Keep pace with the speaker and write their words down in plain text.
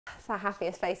That's the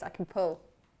happiest face I can pull.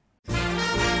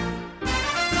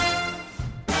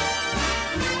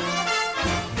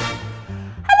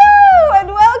 Hello and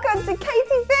welcome to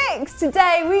Katie.Pix.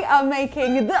 Today we are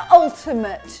making the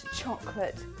ultimate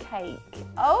chocolate cake.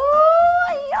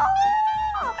 Oh yeah!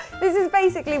 This is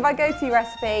basically my go-to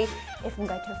recipe if I'm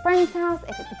going to a friend's house,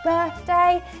 if it's a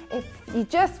birthday, if you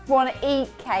just want to eat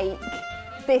cake,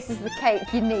 this is the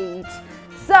cake you need.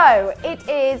 So it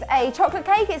is a chocolate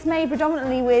cake. It's made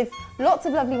predominantly with lots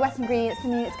of lovely wet ingredients. I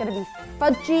mean, it's going to be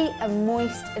fudgy and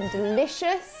moist and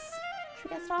delicious.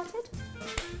 Should we get started?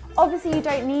 Obviously you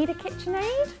don't need a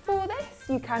KitchenAid for this.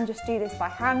 You can just do this by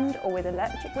hand or with an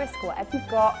electric whisk or whatever you've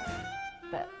got,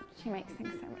 but she makes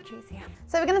things so much easier.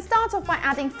 So we're going to start off by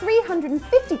adding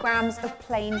 350 grams of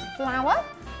plain flour,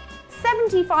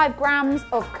 75 grams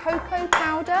of cocoa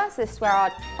powder, so this is where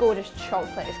our gorgeous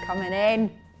chocolate is coming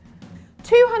in,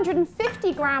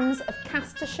 250 grams of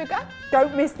caster sugar,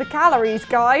 don't miss the calories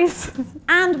guys,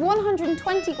 and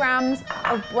 120 grams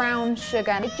of brown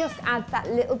sugar. It just adds that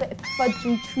little bit of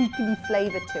fudgy, treacly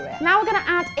flavour to it. Now we're going to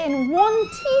add in 1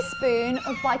 teaspoon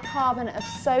of bicarbonate of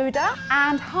soda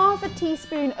and half a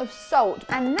teaspoon of salt.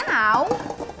 And now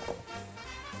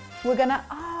we're going to,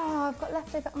 I've got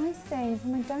leftover icing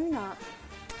from my donut.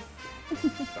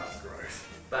 That's gross.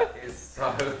 That is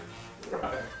so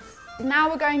gross. Now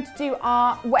we're going to do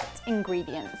our wet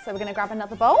ingredients. So we're going to grab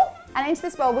another bowl, and into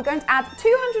this bowl we're going to add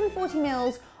 240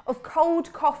 ml of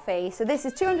cold coffee. So this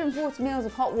is 240 ml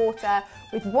of hot water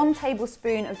with 1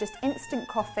 tablespoon of just instant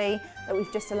coffee that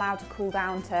we've just allowed to cool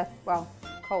down to, well,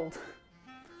 cold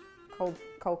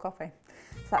coffee.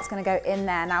 So that's going to go in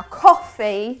there. Now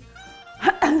coffee,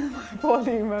 my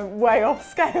volume went way off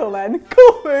scale then.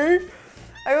 Coffee!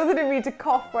 I also didn't mean to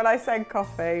cough when I said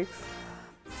coffee.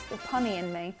 It's the punny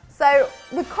in me. So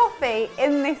the coffee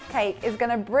in this cake is going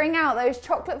to bring out those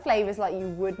chocolate flavours like you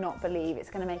would not believe. It's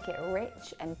going to make it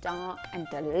rich and dark and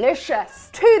delicious.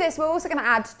 To this we're also going to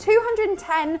add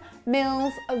 210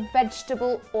 ml of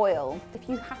vegetable oil. If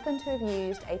you happen to have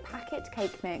used a packet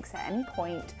cake mix at any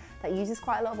point that uses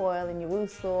quite a lot of oil and you will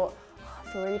thought, oh,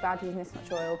 I feel really bad using this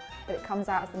much oil, but it comes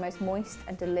out as the most moist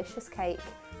and delicious cake,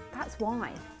 that's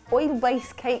why.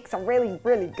 Oil-based cakes are really,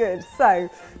 really good. So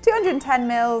 210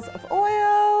 ml of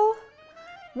oil,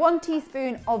 1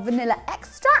 teaspoon of vanilla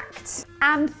extract,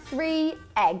 and 3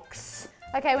 eggs.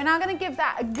 Okay, we're now going to give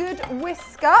that a good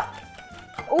whisk up.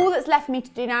 All that's left for me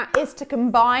to do now is to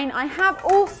combine. I have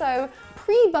also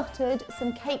pre-buttered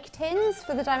some cake tins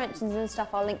for the dimensions and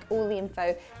stuff. I'll link all the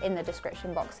info in the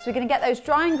description box. So we're going to get those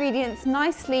dry ingredients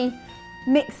nicely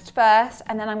mixed first,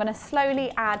 and then I'm going to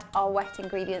slowly add our wet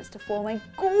ingredients to form a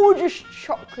gorgeous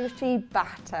chocolatey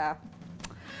batter.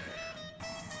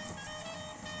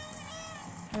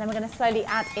 And then we're going to slowly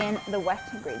add in the wet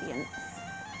ingredients.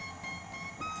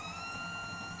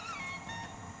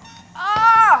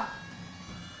 Ah!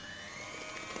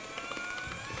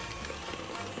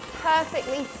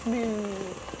 Perfectly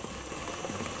smooth.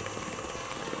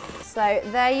 So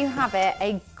there you have it,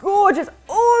 a gorgeous,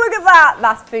 oh look at that,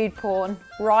 that's food porn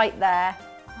right there.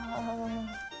 Oh.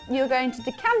 You're going to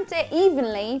decant it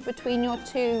evenly between your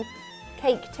 2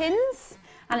 cake tins,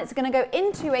 and it's going to go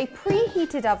into a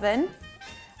preheated oven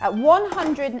at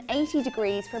 180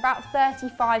 degrees for about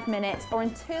 35 minutes or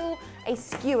until a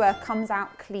skewer comes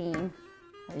out clean.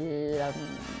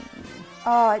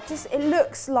 Oh, it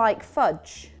looks like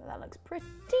fudge. That looks pretty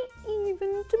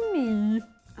even to me.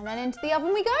 And then into the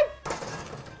oven we go.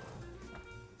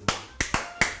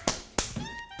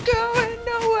 Going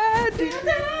nowhere.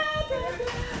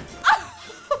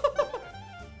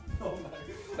 Oh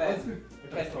no. Ben,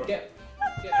 get.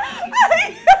 Are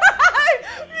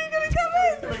you going to come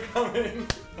in? We're coming.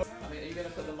 I mean, are you going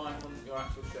to put the mic on your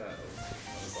actual shirt or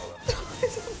on the collar?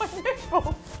 This is my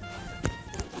nipple.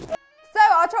 So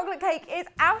our chocolate cake is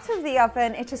out of the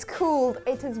oven. It has cooled.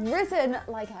 It has risen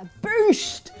like a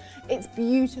boost. It's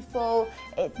beautiful,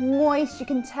 it's moist, you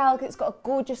can tell it's got a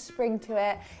gorgeous spring to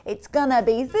it. It's gonna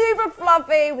be super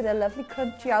fluffy with a lovely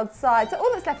crunchy outside. So all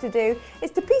that's left to do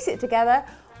is to piece it together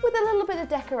with a little bit of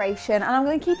decoration, and I'm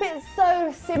going to keep it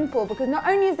so simple because not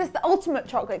only is this the ultimate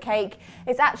chocolate cake,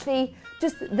 it's actually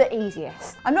just the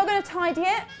easiest. I'm not going to tidy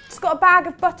it, just got a bag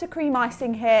of buttercream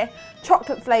icing here,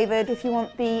 chocolate flavoured. If you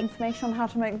want the information on how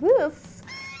to make this,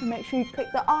 make sure you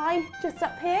click the I just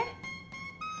up here.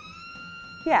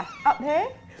 Yeah, up here.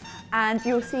 And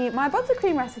you'll see my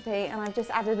buttercream recipe, and I've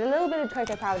just added a little bit of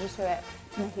cocoa powder to it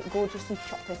to make it gorgeously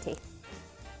chocolatey.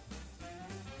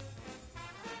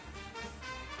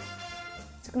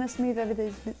 Just going to smooth over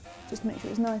those bits, just make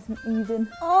sure it's nice and even.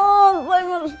 Oh,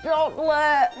 so much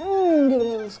chocolate! Give it a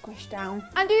little squish down.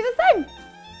 And do the same.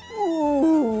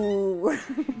 Ooh.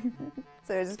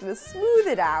 So we're just gonna smooth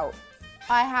it out.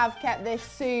 I have kept this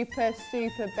super,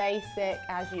 super basic,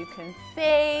 as you can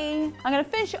see. I'm gonna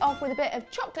finish it off with a bit of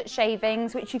chocolate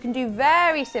shavings, which you can do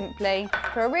very simply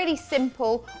for a really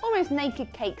simple, almost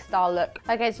naked cake style look.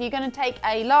 Okay, so you're gonna take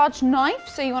a large knife,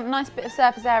 so you want a nice bit of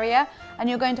surface area, and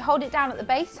you're going to hold it down at the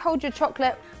base, hold your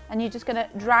chocolate, and you're just gonna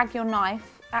drag your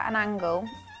knife at an angle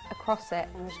across it.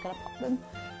 I'm just gonna pop them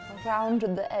around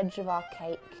the edge of our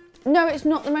cake. No, it's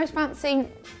not the most fancy,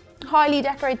 highly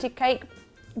decorated cake,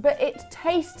 but it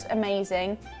tastes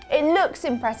amazing. It looks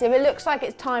impressive. It looks like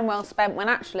it's time well spent when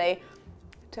actually it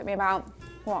took me about,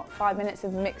 what, 5 minutes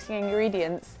of mixing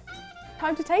ingredients.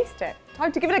 Time to taste it.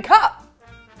 Time to give it a cut.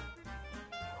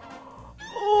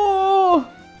 Oh,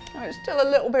 it's still a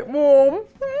little bit warm.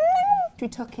 We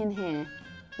tuck in here.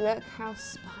 Look how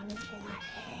spongy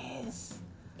that is.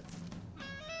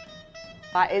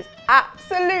 That is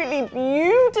absolutely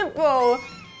beautiful.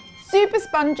 Super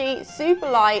spongy, super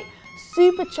light,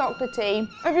 super chocolatey.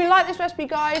 If you like this recipe,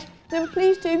 guys, then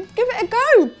please do give it a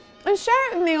go and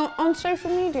share it with me on social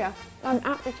media. I'm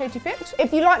at Katie.Pix.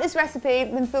 If you like this recipe,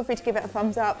 then feel free to give it a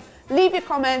thumbs up, leave your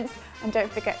comments, and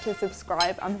don't forget to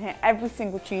subscribe. I'm here every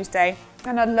single Tuesday,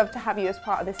 and I'd love to have you as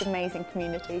part of this amazing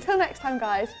community. Till next time,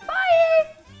 guys. Bye!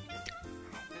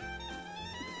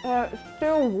 It's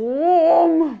still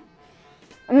warm.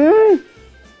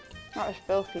 That was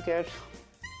filthy good.